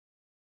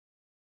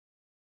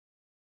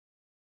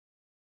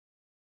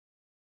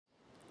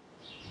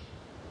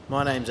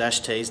My name's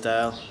Ash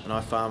Teasdale and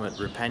I farm at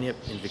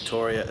Rupanyup in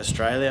Victoria,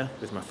 Australia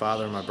with my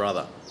father and my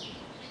brother.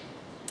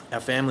 Our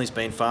family's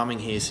been farming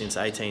here since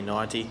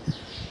 1890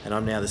 and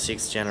I'm now the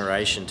 6th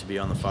generation to be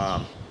on the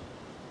farm.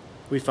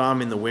 We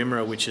farm in the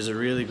Wimmera, which is a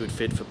really good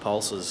fit for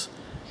pulses.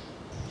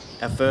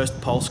 Our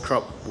first pulse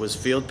crop was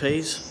field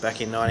peas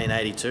back in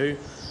 1982,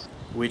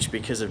 which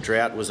because of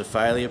drought was a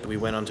failure. We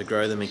went on to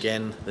grow them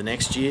again the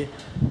next year,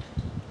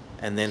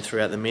 and then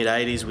throughout the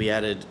mid-80s we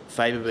added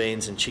faba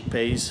beans and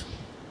chickpeas,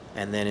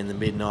 and then in the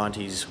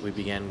mid-90s we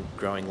began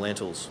growing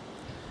lentils.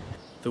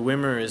 The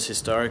Wimmera is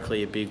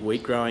historically a big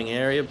wheat growing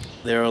area.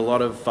 There are a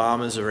lot of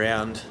farmers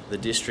around the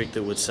district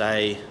that would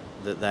say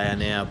that they are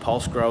now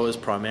pulse growers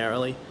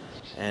primarily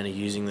and are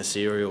using the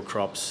cereal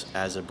crops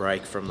as a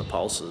break from the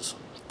pulses.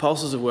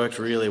 Pulses have worked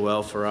really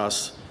well for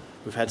us.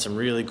 We've had some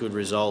really good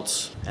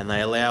results and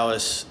they allow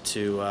us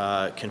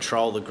to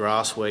control the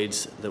grass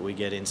weeds that we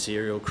get in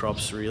cereal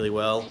crops really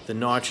well. The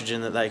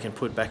nitrogen that they can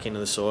put back into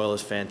the soil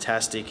is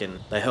fantastic and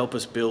they help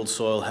us build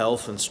soil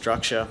health and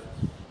structure.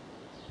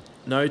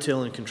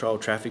 No-till and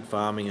controlled traffic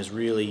farming has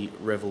really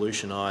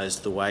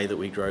revolutionised the way that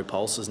we grow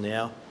pulses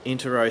now.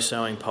 Inter-row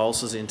sowing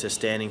pulses into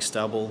standing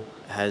stubble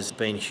has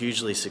been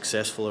hugely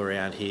successful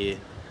around here,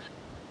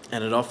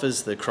 and it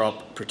offers the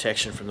crop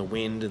protection from the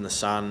wind and the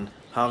sun.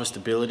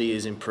 Harvestability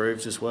is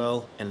improved as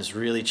well and has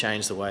really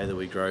changed the way that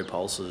we grow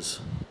pulses.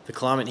 The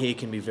climate here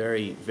can be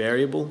very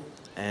variable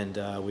and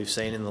we've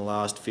seen in the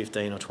last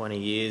 15 or 20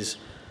 years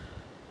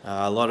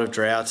a lot of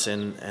droughts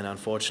and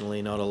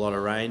unfortunately not a lot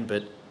of rain,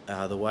 but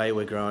the way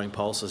we're growing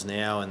pulses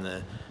now and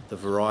the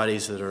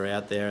varieties that are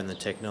out there and the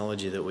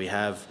technology that we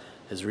have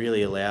has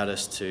really allowed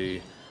us to,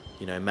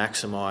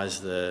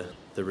 maximise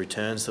the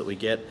returns that we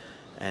get,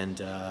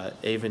 and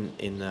even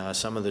in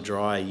some of the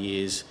drier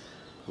years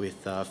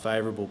with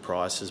favourable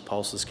prices,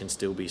 pulses can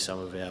still be some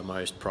of our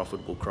most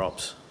profitable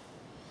crops.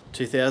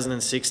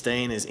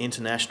 2016 is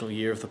International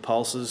Year of the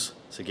Pulses,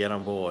 so get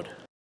on board.